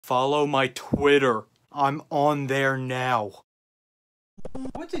Follow my Twitter. I'm on there now.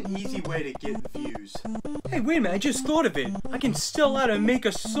 What's an easy way to get views? Hey, wait a minute, I just thought of it. I can sell out and make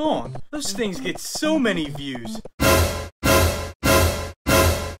a song. Those things get so many views.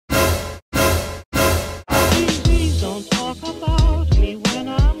 Please don't talk about me when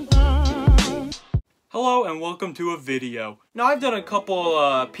I'm gone. Hello and welcome to a video. Now I've done a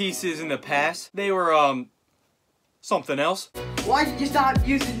couple pieces in the past. They were something else. Why did you stop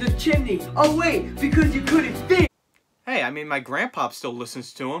using the chimney? Oh wait, because you couldn't fit. Hey, I mean my grandpa still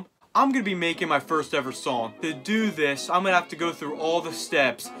listens to them. I'm gonna be making my first ever song. To do this, I'm gonna have to go through all the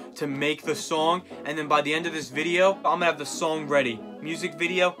steps to make the song, and then by the end of this video, I'm gonna have the song ready. Music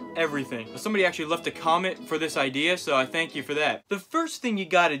video, everything. Somebody actually left a comment for this idea, so I thank you for that. The first thing you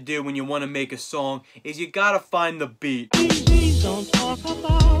gotta do when you wanna make a song is you gotta find the beat. Please don't talk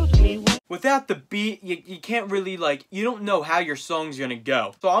about me. Without the beat, you can't really, you don't know how your song's gonna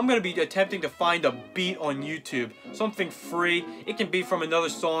go. So I'm gonna be attempting to find a beat on YouTube. Something free. It can be from another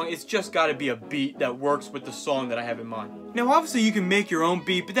song. It's just gotta be a beat that works with the song that I have in mind. Now, obviously, you can make your own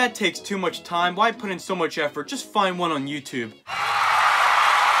beat, but that takes too much time. Why put in so much effort? Just find one on YouTube.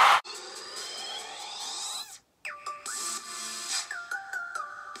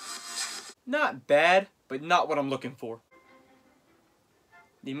 Not bad, but not what I'm looking for.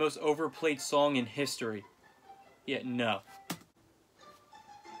 The most overplayed song in history. Yet no.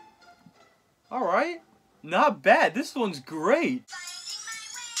 Alright. Not bad. This one's great.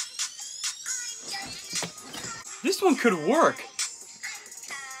 This one could work.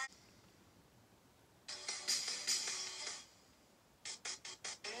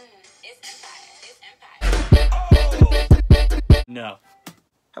 No.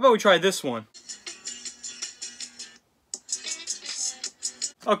 How about we try this one?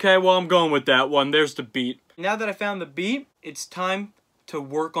 Okay, well, I'm going with that one. There's the beat. Now that I found the beat, it's time to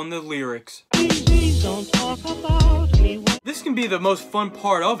work on the lyrics. Please don't talk about me. This can be the most fun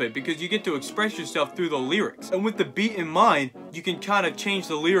part of it because you get to express yourself through the lyrics. And with the beat in mind, you can kind of change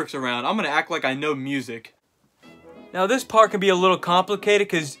the lyrics around. I'm going to act like I know music. Now this part can be a little complicated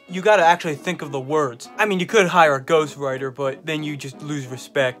because you got to actually think of the words. I mean, you could hire a ghostwriter, but then you just lose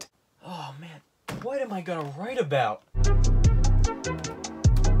respect. Oh man, what am I going to write about?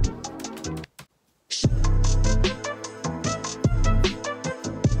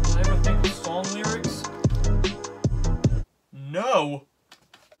 No!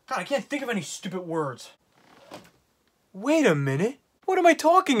 God, I can't think of any stupid words. Wait a minute. What am I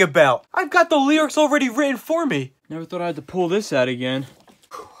talking about? I've got the lyrics already written for me. Never thought I had to pull this out again.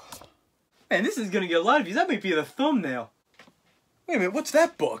 Man, this is gonna get a lot of views. That might be the thumbnail. Wait a minute, what's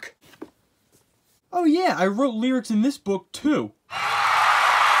that book? Oh yeah, I wrote lyrics in this book too.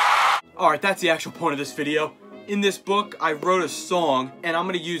 Alright, that's the actual point of this video. In this book, I wrote a song, and I'm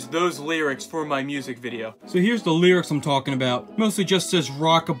gonna use those lyrics for my music video. So here's the lyrics I'm talking about. Mostly just says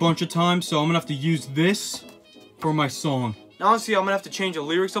rock a bunch of times, so I'm gonna have to use this for my song. Now, honestly, I'm gonna have to change the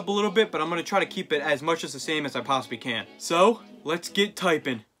lyrics up a little bit, but I'm gonna try to keep it as much as the same as I possibly can. So, let's get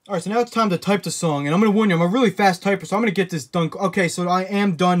typing. Alright, so now it's time to type the song, and I'm gonna warn you, I'm a really fast typer, so I'm gonna get this done. Okay, so I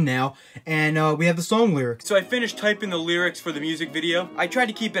am done now, and we have the song lyrics. So I finished typing the lyrics for the music video. I tried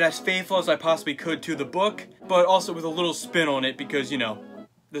to keep it as faithful as I possibly could to the book, but also with a little spin on it because, you know,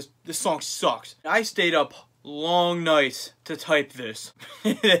 this song sucks. I stayed up long nights to type this.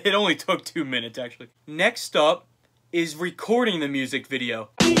 It only took 2 minutes, actually. Next up is recording the music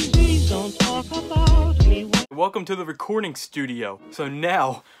video. Please don't talk about me. Welcome to the recording studio. So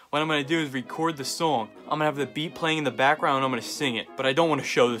now, what I'm gonna do is record the song. I'm gonna have the beat playing in the background and I'm gonna sing it. But I don't want to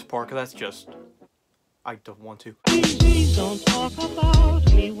show this part because that's just... I don't want to. Please don't talk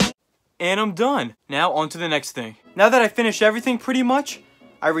about me. And I'm done. Now on to the next thing. Now that I finished everything pretty much,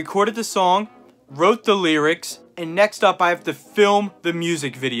 I recorded the song, wrote the lyrics, and next up I have to film the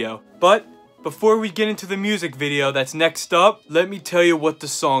music video. But before we get into the music video that's next up, let me tell you what the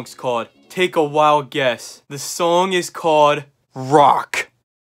song's called. Take a wild guess. The song is called Rock.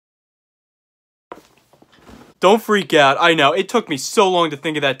 Don't freak out. I know, it took me so long to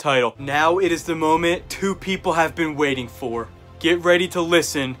think of that title. Now it is the moment 2 people have been waiting for. Get ready to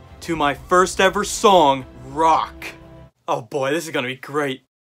listen to my first ever song, Rock. Oh boy, this is gonna be great.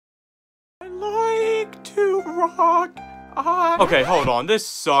 I like to rock. Okay, hold on, this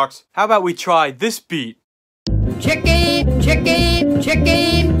sucks. How about we try this beat? Chicken, chicken,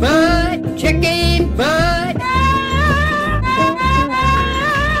 chicken butt, chicken butt.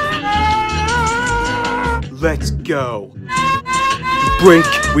 Let's go. Break,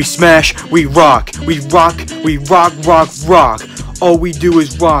 we smash, we rock, we rock, we rock, rock, rock. All we do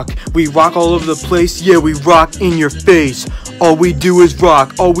is rock. We rock all over the place, yeah, we rock in your face. All we do is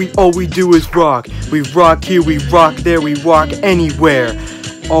rock, all we do is rock. We rock here, we rock there, we rock anywhere.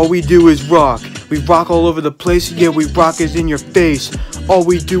 All we do is rock. We rock all over the place, yeah, we rock is in your face. All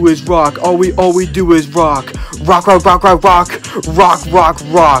we do is rock, all we do is rock. Rock, rock, rock, rock, rock, rock, rock,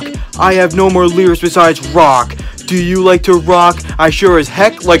 rock. I have no more lyrics besides rock. Do you like to rock? I sure as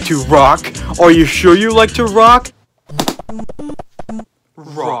heck like to rock. Are you sure you like to rock?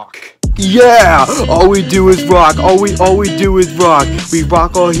 Rock. Yeah! All we do is rock, all we do is rock. We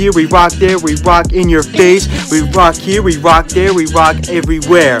rock all here, we rock there, we rock in your face. We rock here, we rock there, we rock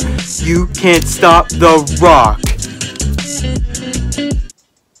everywhere. You can't stop the rock.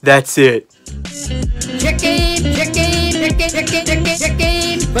 That's it. Chicken, chicken, chicken, chicken, chicken,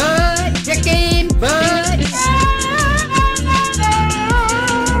 chicken, bud, chicken, bud.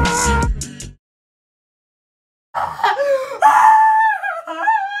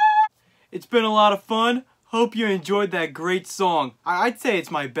 It's been a lot of fun. Hope you enjoyed that great song. I'd say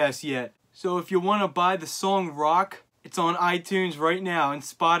it's my best yet. So if you want to buy the song Rock, it's on iTunes right now and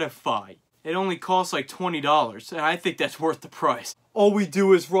Spotify. It only costs like $20, and I think that's worth the price. All we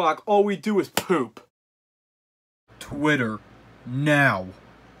do is rock, all we do is poop. Twitter, now.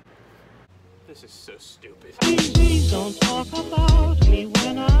 This is so stupid. Please don't talk